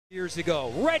Years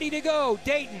ago, ready to go,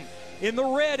 Dayton in the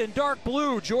red and dark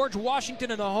blue, George Washington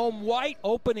in the home white.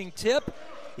 Opening tip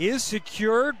is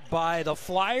secured by the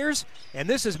Flyers, and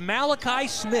this is Malachi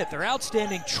Smith, their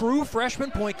outstanding true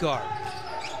freshman point guard.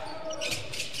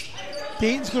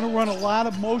 Dayton's going to run a lot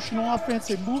of motion offense.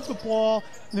 They move the ball,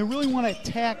 and they really want to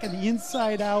attack on the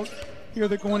inside out. Here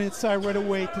they're going inside right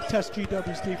away to test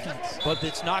GW's defense. But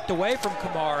it's knocked away from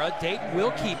Camara. Dayton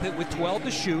will keep it with 12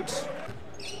 to shoot.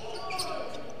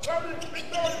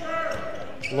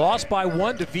 Lost by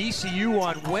 1 to VCU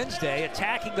on Wednesday.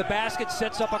 Attacking the basket,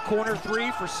 sets up a corner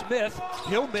three for Smith.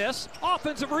 He'll miss.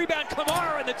 Offensive rebound,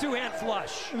 Camara, and the two-hand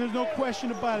flush. And there's no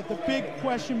question about it. The big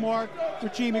question mark for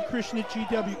Jamie Christian at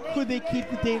GW. Could they keep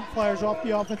the Dayton Flyers off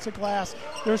the offensive glass?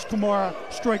 There's Camara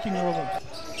striking early.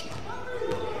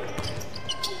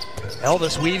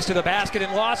 Elvis weaves to the basket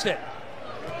and lost it.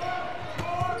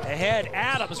 Ahead,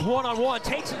 Adams, one-on-one,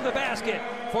 takes it to the basket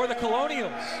for the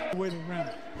Colonials.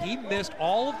 He missed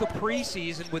all of the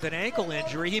preseason with an ankle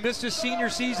injury. He missed his senior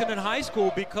season in high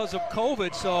school because of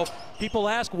COVID, so people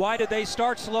ask why did they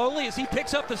start slowly as he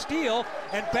picks up the steal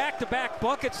and back-to-back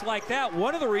buckets like that.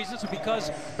 One of the reasons is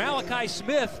because Malachi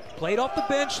Smith played off the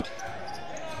bench.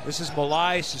 This is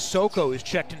Malai Sissoko who's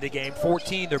checked into game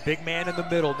 14, their big man in the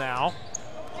middle now.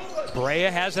 Brea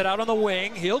has it out on the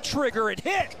wing. He'll trigger and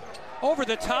hit over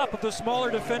the top of the smaller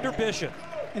defender, Bishop.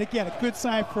 And again, a good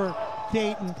sign for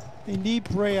Dayton. They need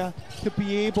Brea to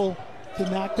be able to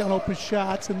knock down open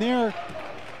shots. And there,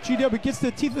 GW gets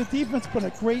the teeth of the defense, but a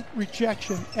great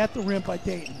rejection at the rim by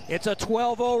Dayton. It's a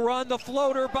 12-0 run. The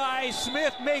floater by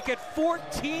Smith make it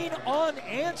 14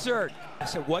 unanswered. I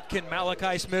said, what can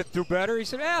Malachi Smith do better? He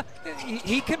said,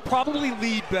 he can probably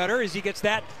lead better as he gets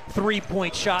that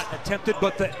three-point shot attempted,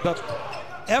 but the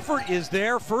effort is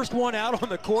there. First one out on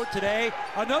the court today.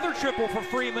 Another triple for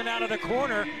Freeman out of the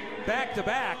corner,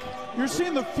 back-to-back. You're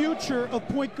seeing the future of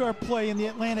point guard play in the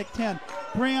Atlantic 10.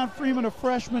 Breon Freeman, a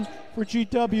freshman for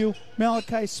GW,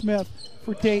 Malachi Smith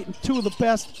for Dayton. Two of the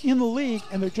best in the league,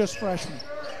 and they're just freshmen.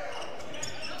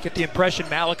 Get the impression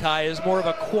Malachi is more of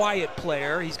a quiet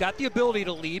player. He's got the ability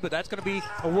to lead, but that's going to be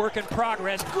a work in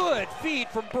progress. Good feed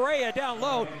from Brea down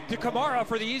low to Camara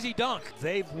for the easy dunk.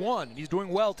 They've won. He's doing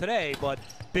well today, but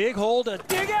big hole to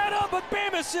dig out of, but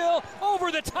Bamasil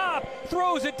over the top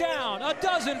throws it down. A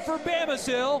dozen for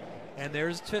Bamasil, and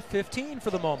there's 15 for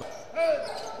the moment.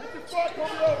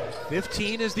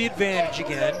 15 is the advantage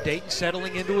again. Dayton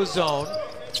settling into a zone,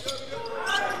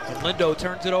 and Lindo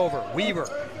turns it over. Weaver.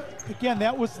 Again,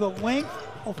 that was the length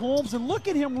of Holmes, and look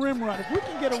at him rim run. If we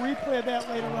can get a replay of that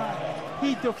later on,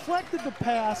 he deflected the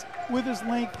pass with his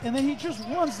length, and then he just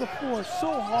runs the floor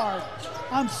so hard.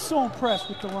 I'm so impressed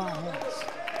with Deron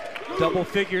Holmes. Double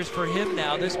figures for him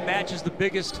now. This matches the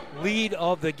biggest lead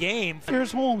of the game.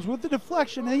 Here's Holmes with the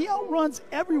deflection, and he outruns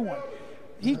everyone.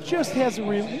 He just has a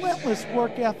relentless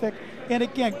work ethic, and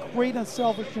again, great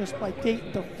unselfishness by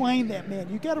Dayton to find that man.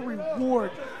 You got to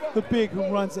reward the big who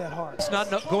runs that hard. It's not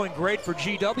going great for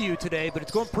GW today, but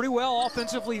it's going pretty well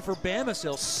offensively for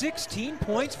Bamasil. 16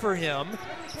 points for him.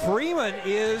 Freeman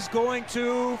is going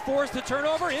to force the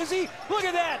turnover. Is he? Look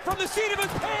at that. From the seat of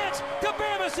his pants to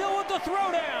Bamasil with the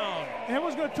throwdown. And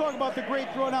everyone's going to talk about the great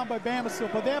throwdown by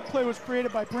Bamasil, but that play was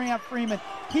created by Breon Freeman.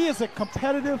 He is a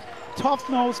competitive,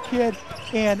 tough-nosed kid,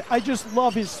 and I just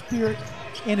love his spirit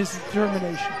and his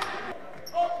determination.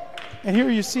 And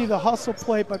here you see the hustle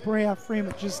play by Breon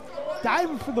Freeman, just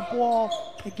diving for the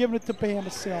ball and giving it to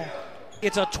Bamasil.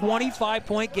 It's a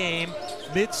 25-point game,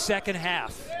 mid-second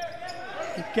half.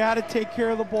 You got to take care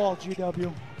of the ball,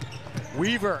 GW.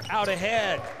 Weaver out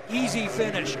ahead, easy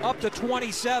finish, up to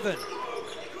 27.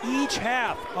 Each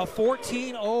half, a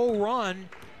 14-0 run,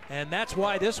 and that's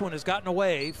why this one has gotten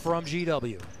away from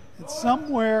GW. And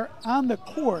somewhere on the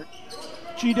court,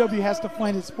 GW has to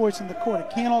find its voice in the court.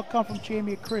 It can't all come from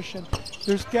Jamie and Christian.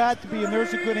 There's got to be, and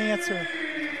there's a good answer,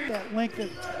 that length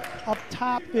up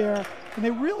top there. And they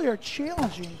really are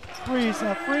challenging threes.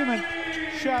 Now Freeman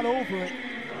shot over it,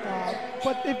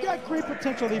 but they've got great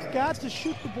potential. They've got to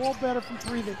shoot the ball better from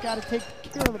three. They've got to take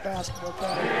care of the basketball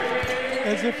better.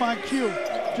 As if on cue,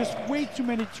 just way too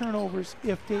many turnovers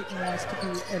if Dayton wants to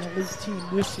be an elite team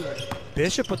this year.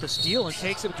 Bishop with the steal and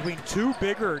takes it between two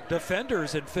bigger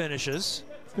defenders and finishes.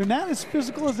 They're not as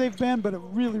physical as they've been, but a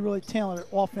really, really talented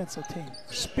offensive team.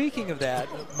 Speaking of that,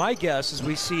 my guess is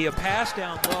we see a pass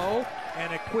down low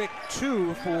and a quick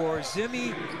two for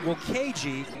Zimi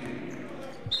Wokeji.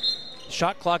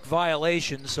 Shot clock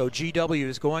violation, so GW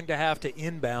is going to have to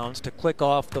inbounds to click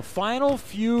off the final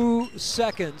few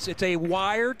seconds. It's a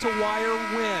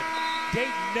wire-to-wire win.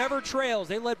 Dayton never trails.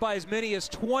 They led by as many as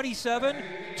 27,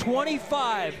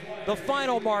 25 The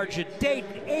final margin,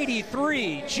 Dayton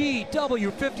 83,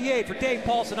 GW 58. For Dave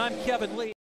Paulson, I'm Kevin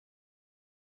Lee.